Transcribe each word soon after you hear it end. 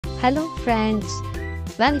Hello friends,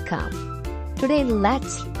 welcome. Today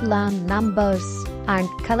let's learn numbers and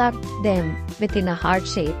color them within a heart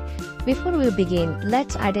shape. Before we begin,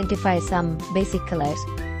 let's identify some basic colors.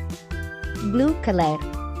 Blue color,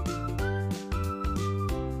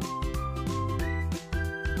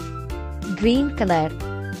 green color,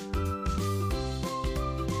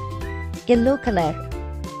 yellow color,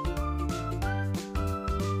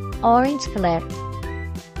 orange color,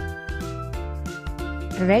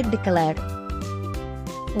 red color.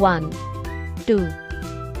 1, 2,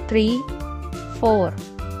 3, 4,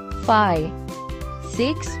 5,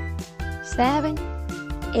 6, 7,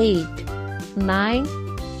 8, 9,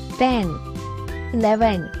 10,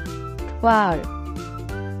 11, 12,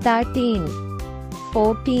 13,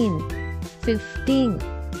 14, 15,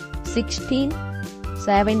 16,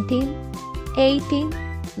 17, 18,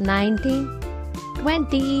 19,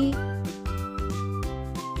 20.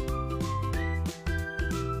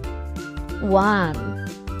 1,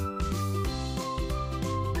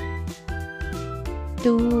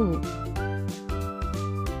 2,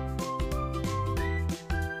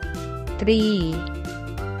 3,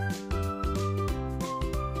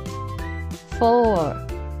 4,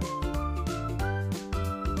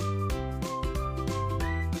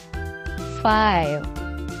 5,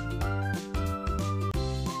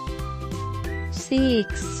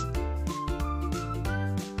 6,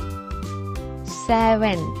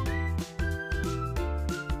 7,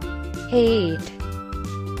 8,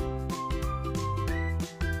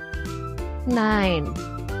 9,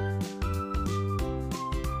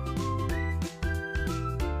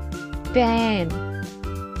 10,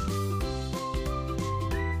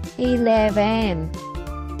 11,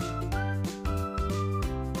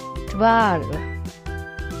 12,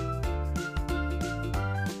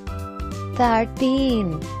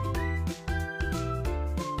 13,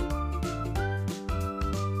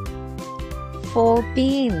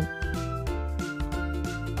 14,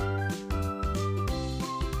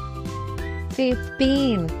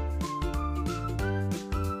 15,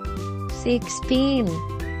 16,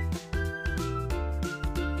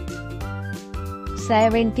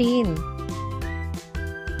 17,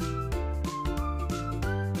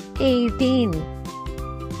 18,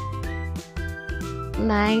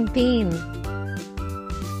 19,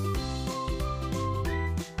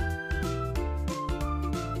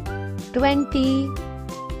 20.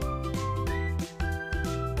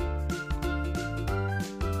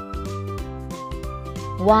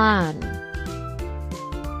 1,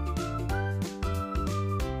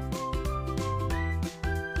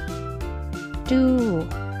 2,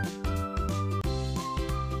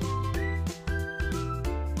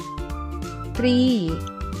 3,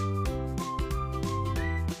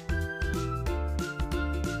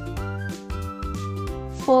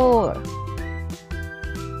 4,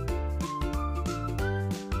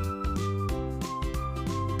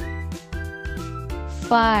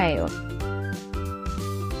 5,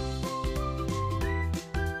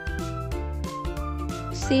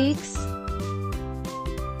 6,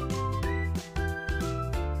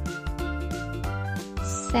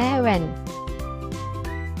 7,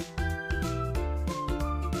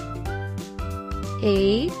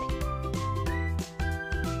 8,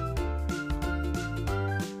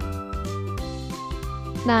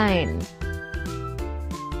 9,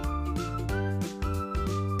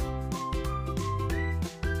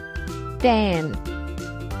 10,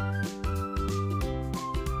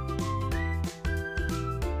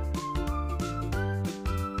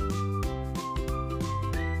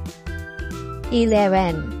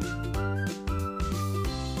 11,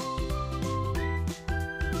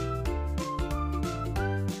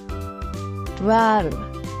 12,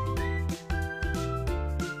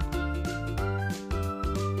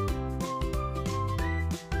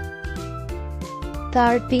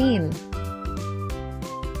 13,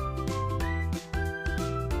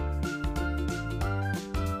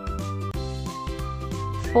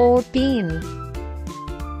 14,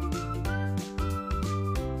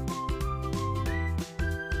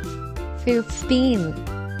 15,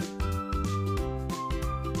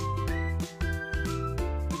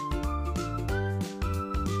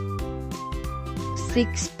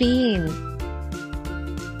 16,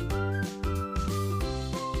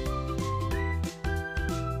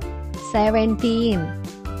 17,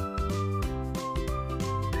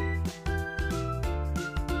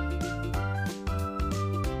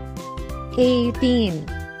 18,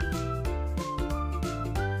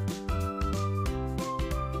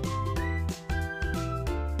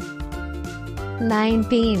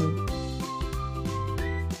 19,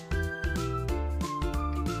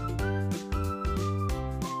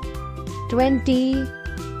 20,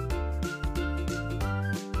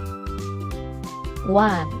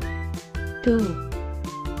 1, 2,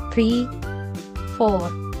 3,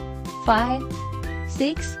 4, 5,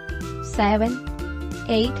 6, 7,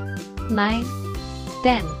 8, 9,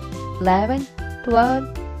 10, 11,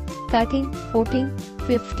 12, 13, 14,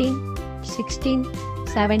 15, 16,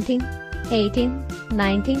 17, 18,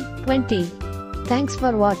 19, 20. Thanks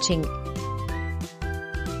for watching.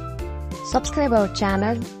 Subscribe our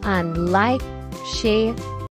channel and like, share,